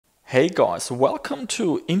Hey guys, welcome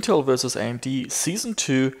to Intel vs AMD Season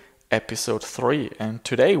 2, Episode 3, and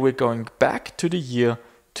today we're going back to the year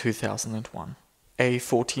 2001. A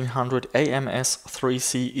 1400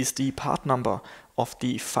 AMS3C is the part number of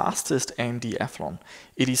the fastest AMD Athlon.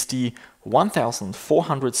 It is the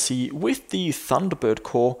 1400C with the Thunderbird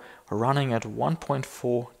core running at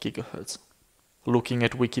 1.4 GHz. Looking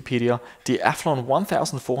at Wikipedia, the Athlon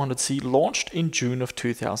 1400C launched in June of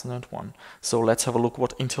 2001. So let's have a look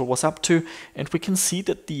what Intel was up to, and we can see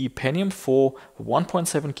that the Pentium 4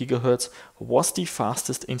 1.7 GHz was the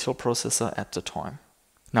fastest Intel processor at the time.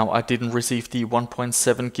 Now, I didn't receive the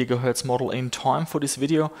 1.7 GHz model in time for this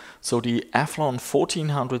video, so the Athlon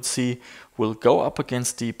 1400C will go up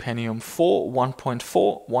against the Pentium 4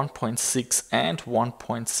 1.4, 1.6 and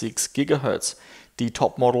 1.6 GHz. The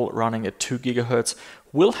top model running at 2 GHz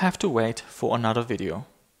will have to wait for another video.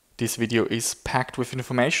 This video is packed with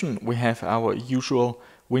information. We have our usual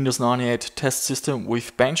Windows 98 test system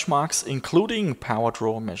with benchmarks, including power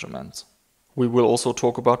draw measurements. We will also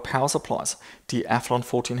talk about power supplies. The Athlon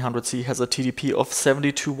 1400C has a TDP of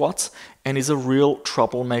 72 watts and is a real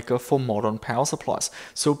troublemaker for modern power supplies,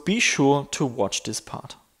 so be sure to watch this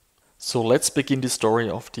part. So let's begin the story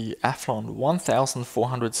of the Athlon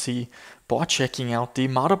 1400C by checking out the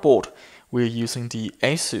motherboard. We're using the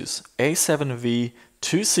Asus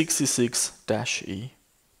A7V266-E.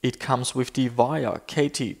 It comes with the VIA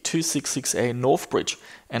KT266A North Bridge,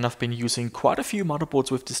 and I've been using quite a few motherboards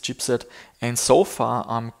with this chipset, and so far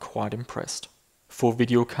I'm quite impressed. For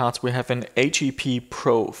video cards we have an AGP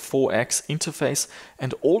Pro 4X interface,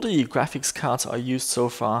 and all the graphics cards I used so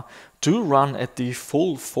far do run at the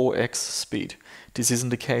full 4X speed. This isn't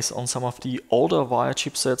the case on some of the older VIA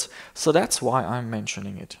chipsets, so that's why I'm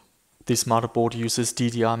mentioning it. This motherboard uses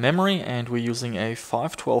DDR memory, and we're using a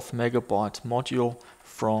 512 MB module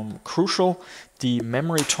from Crucial. The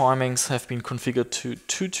memory timings have been configured to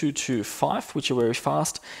 2225, which are very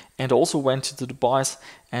fast, and also went to the BIOS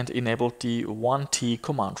and enabled the 1T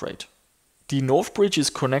command rate. The North Bridge is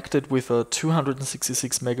connected with a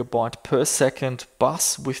 266 MB per second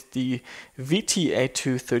bus with the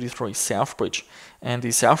VT8233 South Bridge, and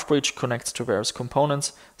the South Bridge connects to various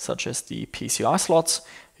components such as the PCI slots,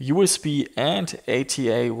 USB and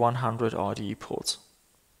ATA100 IDE ports.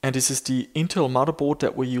 And this is the Intel motherboard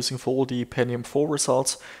that we're using for all the Pentium 4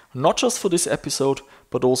 results, not just for this episode,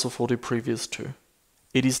 but also for the previous two.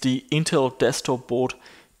 It is the Intel desktop board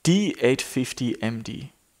D850MD.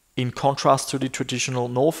 In contrast to the traditional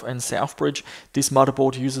North and South Bridge, this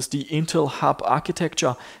motherboard uses the Intel hub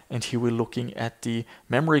architecture, and here we're looking at the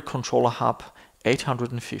memory controller hub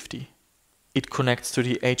 850. It connects to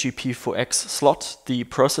the AGP4X slot, the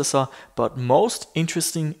processor, but most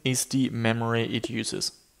interesting is the memory it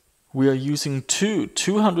uses. We are using two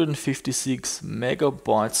 256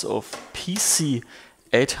 MB of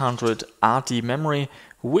PC800 RD memory,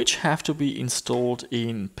 which have to be installed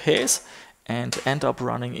in pairs and end up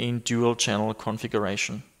running in dual channel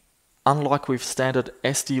configuration. Unlike with standard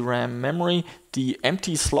SD-RAM memory, the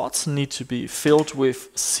empty slots need to be filled with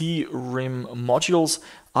CRIM modules,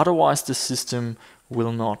 otherwise the system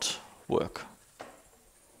will not work.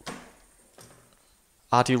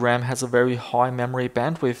 RD-RAM has a very high memory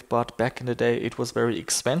bandwidth, but back in the day it was very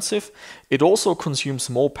expensive. It also consumes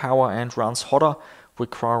more power and runs hotter,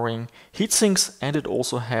 requiring heatsinks, and it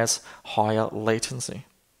also has higher latency.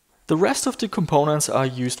 The rest of the components are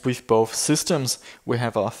used with both systems. We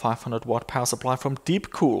have a 500 watt power supply from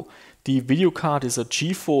Deepcool. The video card is a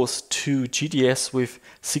GeForce 2 GDS with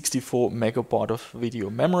 64 MB of video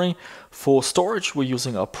memory. For storage we're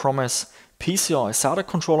using a Promise PCI SATA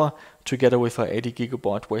controller together with a 80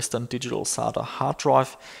 GB Western Digital SATA hard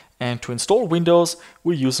drive, and to install Windows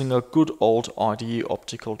we're using a good old IDE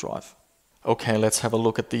optical drive. Okay, let's have a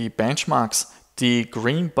look at the benchmarks. The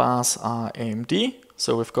green bars are AMD,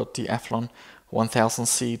 so we've got the Athlon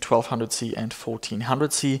 1000C, 1200C and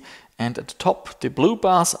 1400C, and at the top the blue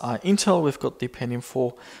bars are Intel. We've got the Pentium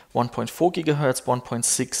 4 1.4 GHz,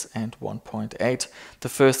 1.6 and 1.8. The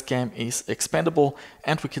first game is expandable,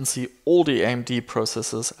 and we can see all the AMD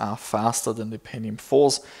processors are faster than the Pentium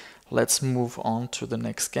 4s. Let's move on to the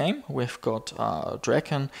next game. We've got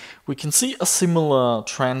Dragon. We can see a similar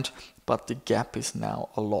trend, but the gap is now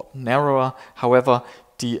a lot narrower. However,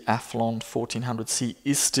 the Athlon 1400C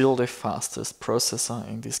is still the fastest processor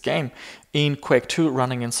in this game. In Quake 2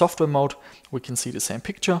 running in software mode, we can see the same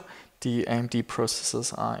picture. The AMD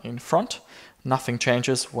processors are in front. Nothing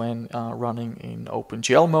changes when running in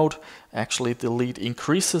OpenGL mode. Actually, the lead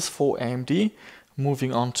increases for AMD.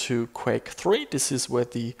 Moving on to Quake 3, this is where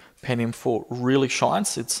the Pentium 4 really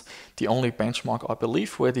shines. It's the only benchmark, I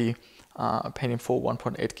believe, where the Pentium 4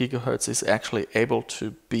 1.8 GHz is actually able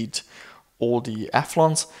to beat all the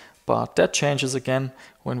Athlons, but that changes again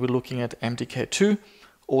when we're looking at MDK2.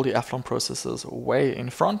 All the Athlon processors are way in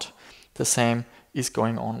front. The same is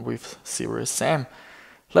going on with Serious Sam.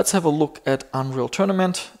 Let's have a look at Unreal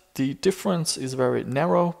Tournament. The difference is very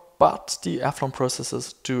narrow, but the Athlon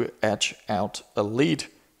processors do edge out a lead.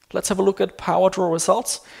 Let's have a look at power draw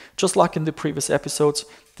results. Just like in the previous episodes,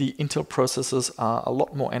 the Intel processors are a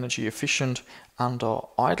lot more energy efficient under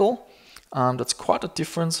idle. That's quite a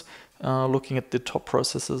difference. Looking at the top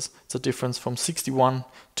processors, it's a difference from 61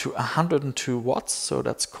 to 102 watts, so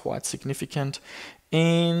that's quite significant.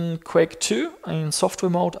 In Quake 2, in software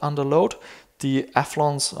mode under load, the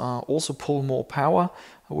Athlons also pull more power.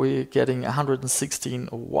 We're getting 116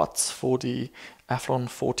 watts for the Athlon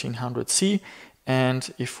 1400C,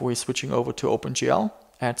 and if we're switching over to OpenGL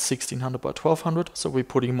at 1600 by 1200, so we're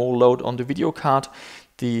putting more load on the video card,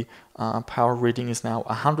 the power reading is now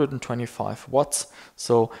 125 watts.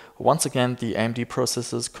 So once again, the AMD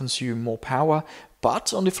processors consume more power,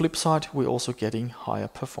 but on the flip side, we're also getting higher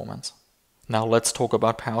performance. Now let's talk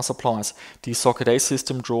about power supplies. The Socket A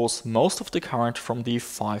system draws most of the current from the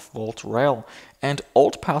 5-volt rail, and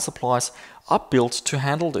old power supplies are built to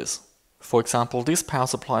handle this. For example, this power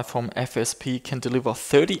supply from FSP can deliver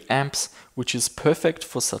 30 amps, which is perfect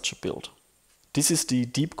for such a build. This is the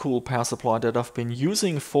deep cool power supply that I've been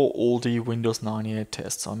using for all the Windows 98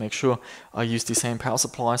 tests. I make sure I use the same power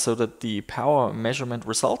supply so that the power measurement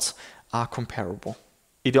results are comparable.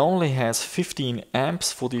 It only has 15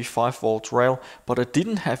 amps for the 5-volt rail, but I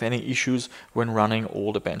didn't have any issues when running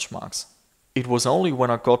all the benchmarks. It was only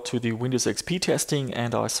when I got to the Windows XP testing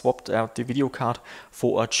and I swapped out the video card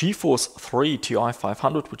for a GeForce 3 Ti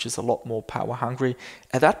 500, which is a lot more power hungry.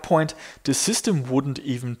 At that point, the system wouldn't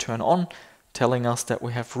even turn on, telling us that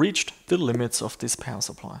we have reached the limits of this power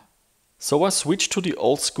supply. So I switched to the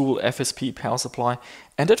old school FSP power supply,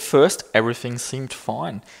 and at first everything seemed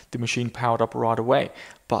fine. The machine powered up right away,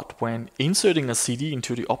 but when inserting a CD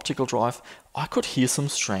into the optical drive, I could hear some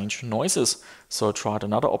strange noises. So I tried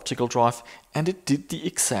another optical drive and it did the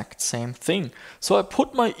exact same thing. So I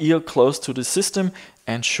put my ear close to the system,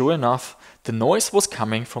 and sure enough, the noise was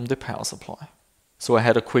coming from the power supply. So I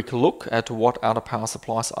had a quick look at what other power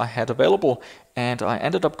supplies I had available, and I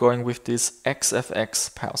ended up going with this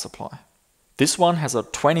XFX power supply. This one has a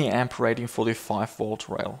 20 amp rating for the 5-volt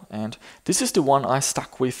rail, and this is the one I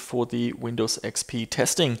stuck with for the Windows XP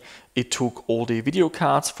testing. It took all the video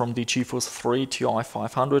cards from the GeForce 3 Ti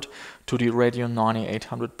 500 to the Radeon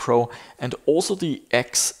 9800 Pro and also the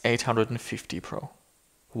X850 Pro.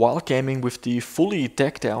 While gaming with the fully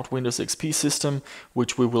decked out Windows XP system,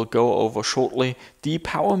 which we will go over shortly, the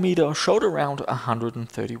power meter showed around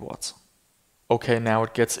 130 watts. Okay, now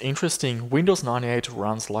it gets interesting. Windows 98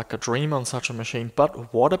 runs like a dream on such a machine,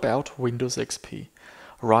 but what about Windows XP?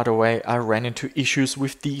 Right away I ran into issues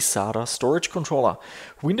with the SATA storage controller.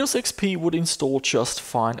 Windows XP would install just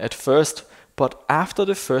fine at first, but after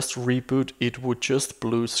the first reboot it would just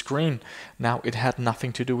blue screen. Now it had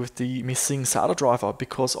nothing to do with the missing SATA driver,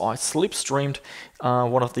 because I slipstreamed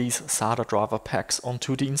one of these SATA driver packs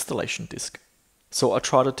onto the installation disk. So I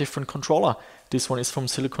tried a different controller. This one is from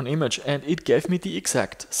Silicon Image, and it gave me the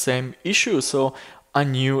exact same issue, so I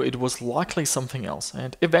knew it was likely something else.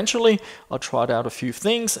 And eventually I tried out a few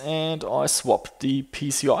things and I swapped the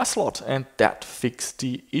PCI slot, and that fixed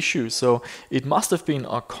the issue. So it must have been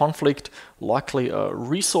a conflict, likely a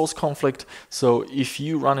resource conflict. So if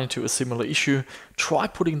you run into a similar issue, try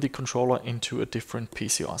putting the controller into a different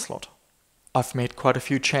PCI slot. I've made quite a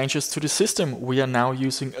few changes to the system. We are now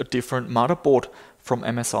using a different motherboard from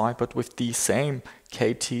MSI, but with the same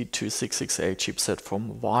KT266A chipset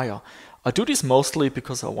from Wire. I do this mostly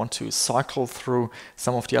because I want to cycle through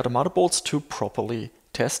some of the other motherboards to properly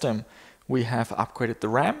test them. We have upgraded the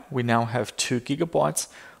RAM. We now have 2 GB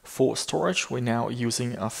for storage. We're now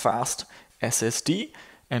using a fast SSD,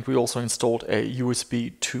 and we also installed a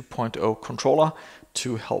USB 2.0 controller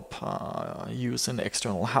to help use an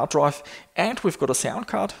external hard drive. And we've got a sound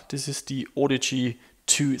card. This is the Audigy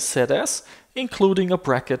 2ZS, including a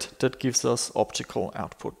bracket that gives us optical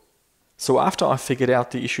output. So after I figured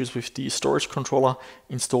out the issues with the storage controller,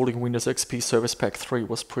 installing Windows XP Service Pack 3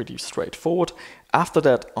 was pretty straightforward. After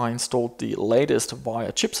that, I installed the latest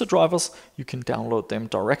Wire chipset drivers. You can download them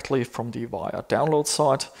directly from the Wire download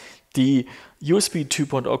site. The USB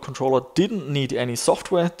 2.0 controller didn't need any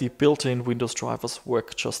software. The built-in Windows drivers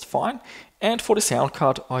work just fine. And for the sound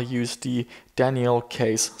card, I used the Daniel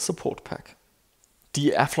Case support pack.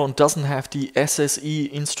 The Athlon doesn't have the SSE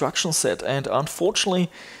instruction set, and unfortunately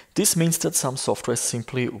this means that some software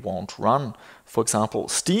simply won't run. For example,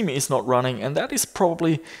 Steam is not running, and that is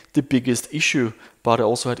probably the biggest issue. But I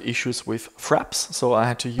also had issues with Fraps, so I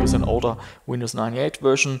had to use an older Windows 98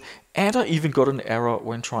 version, and I even got an error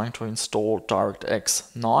when trying to install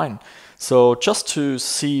DirectX 9. So just to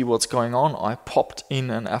see what's going on, I popped in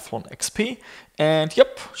an Athlon XP, and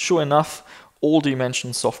yep, sure enough, all the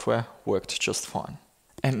mentioned software worked just fine.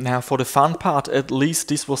 And now for the fun part, at least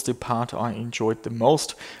this was the part I enjoyed the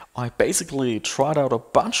most. I basically tried out a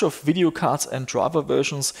bunch of video cards and driver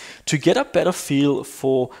versions to get a better feel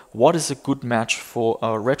for what is a good match for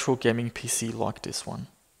a retro gaming PC like this one.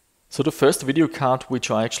 So the first video card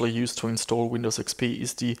which I actually used to install Windows XP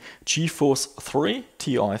is the GeForce 3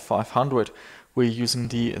 Ti500. We're using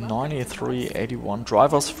the 9381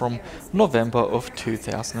 drivers from November of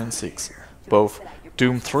 2006. Both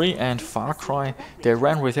Doom 3 and Far Cry, they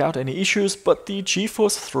ran without any issues, but the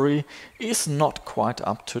GeForce 3 is not quite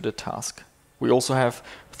up to the task. We also have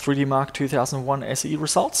 3D Mark 2001 SE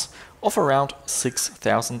results of around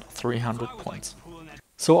 6,300 points.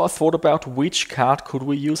 So I thought about which card could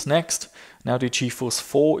we use next. Now the GeForce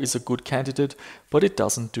 4 is a good candidate, but it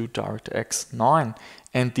doesn't do DirectX 9.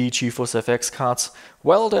 And the GeForce FX cards,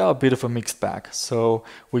 well, they are a bit of a mixed bag. So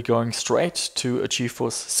we're going straight to a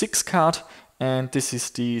GeForce 6 card, and this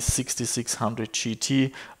is the 6600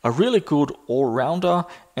 GT, a really good all-rounder,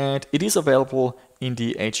 and it is available in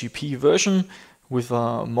the AGP version with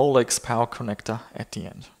a Molex power connector at the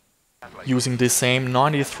end. Using the same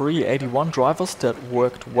 9381 drivers that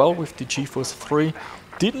worked well with the GeForce 3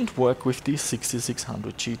 didn't work with the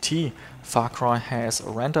 6600 GT. Far Cry has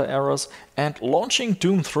render errors, and launching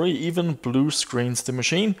Doom 3 even blue screens the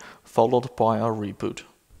machine, followed by a reboot.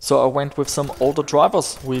 So I went with some older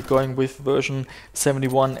drivers. We're going with version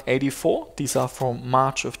 7184. These are from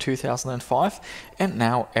March of 2005, and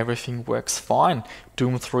now everything works fine.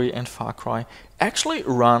 Doom 3 and Far Cry actually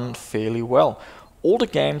run fairly well. All the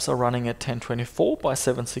games are running at 1024 by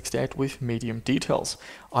 768 with medium details.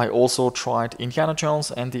 I also tried Indiana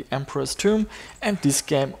Jones and the Emperor's Tomb, and this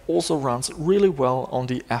game also runs really well on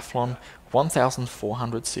the Athlon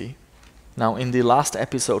 1400C. Now in the last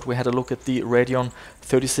episode we had a look at the Radeon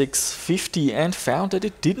 3650 and found that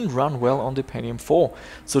it didn't run well on the Pentium 4.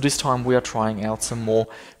 So this time we are trying out some more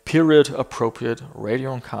period appropriate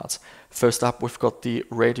Radeon cards. First up we've got the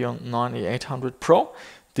Radeon 9800 Pro.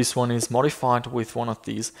 This one is modified with one of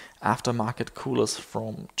these aftermarket coolers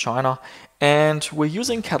from China, and we're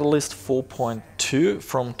using Catalyst 4.2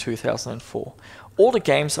 from 2004. All the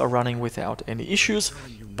games are running without any issues,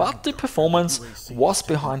 but the performance was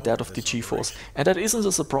behind that of the GeForce, and that isn't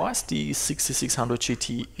a surprise. The 6600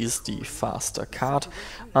 GT is the faster card.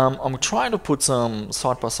 I'm trying to put some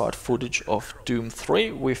side-by-side footage of Doom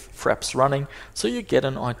 3 with Fraps running, so you get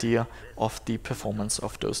an idea of the performance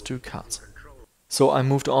of those two cards. So I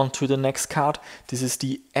moved on to the next card. This is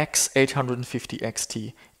the X850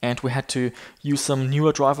 XT, and we had to use some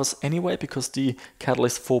newer drivers anyway because the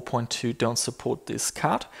Catalyst 4.2 don't support this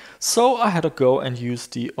card. So I had to go and use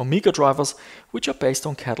the Omega drivers, which are based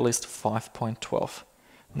on Catalyst 5.12.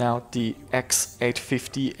 Now the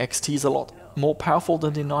X850 XT is a lot more powerful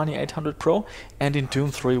than the 9800 Pro, and in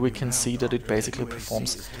Doom 3 we can see that it basically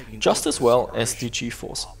performs just as well as the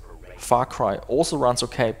GeForce. Far Cry also runs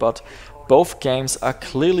okay, but both games are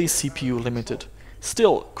clearly CPU limited.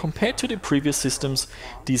 Still, compared to the previous systems,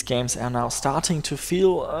 these games are now starting to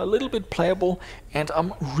feel a little bit playable, and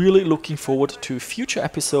I'm really looking forward to future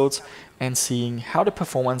episodes and seeing how the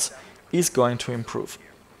performance is going to improve.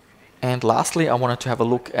 And lastly, I wanted to have a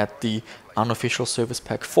look at the unofficial Service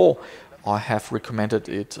Pack 4. I have recommended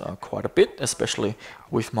it quite a bit, especially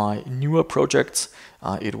with my newer projects.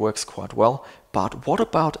 It works quite well. But what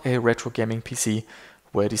about a retro gaming PC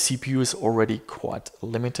where the CPU is already quite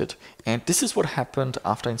limited? And this is what happened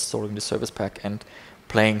after installing the Service Pack and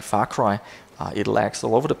playing Far Cry. It lags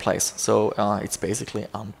all over the place, so it's basically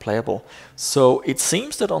unplayable. So it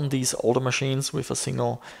seems that on these older machines with a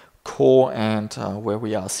single core and where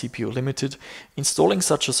we are CPU limited, installing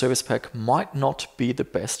such a Service Pack might not be the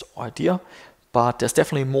best idea, but there's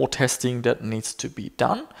definitely more testing that needs to be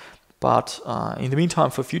done. But in the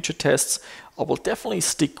meantime, for future tests, I will definitely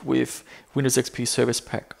stick with Windows XP Service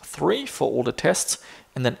Pack 3 for all the tests,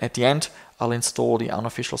 and then at the end I'll install the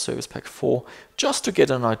unofficial Service Pack 4 just to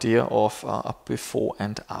get an idea of before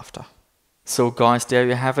and after. So guys, there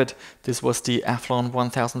you have it. This was the Athlon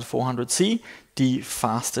 1400C, the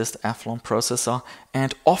fastest Athlon processor,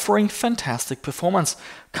 and offering fantastic performance,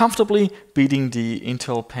 comfortably beating the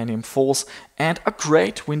Intel Pentium 4s and a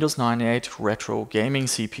great Windows 98 retro gaming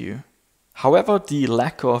CPU. However, the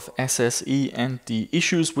lack of SSE and the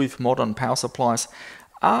issues with modern power supplies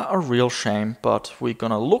are a real shame, but we're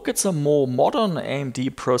gonna look at some more modern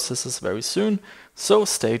AMD processors very soon, so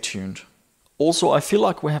stay tuned. Also, I feel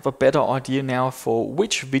like we have a better idea now for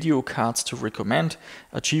which video cards to recommend.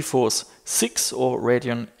 A GeForce 6 or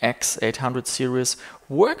Radeon X800 series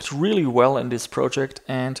worked really well in this project,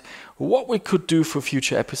 and what we could do for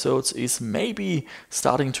future episodes is maybe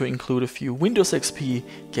starting to include a few Windows XP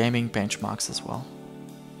gaming benchmarks as well.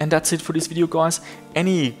 And that's it for this video, guys.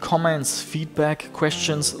 Any comments, feedback,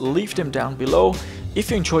 questions, leave them down below.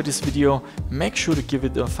 If you enjoyed this video, make sure to give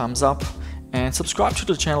it a thumbs up and subscribe to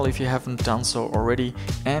the channel if you haven't done so already.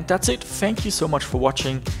 And that's it. Thank you so much for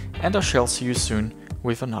watching, and I shall see you soon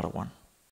with another one.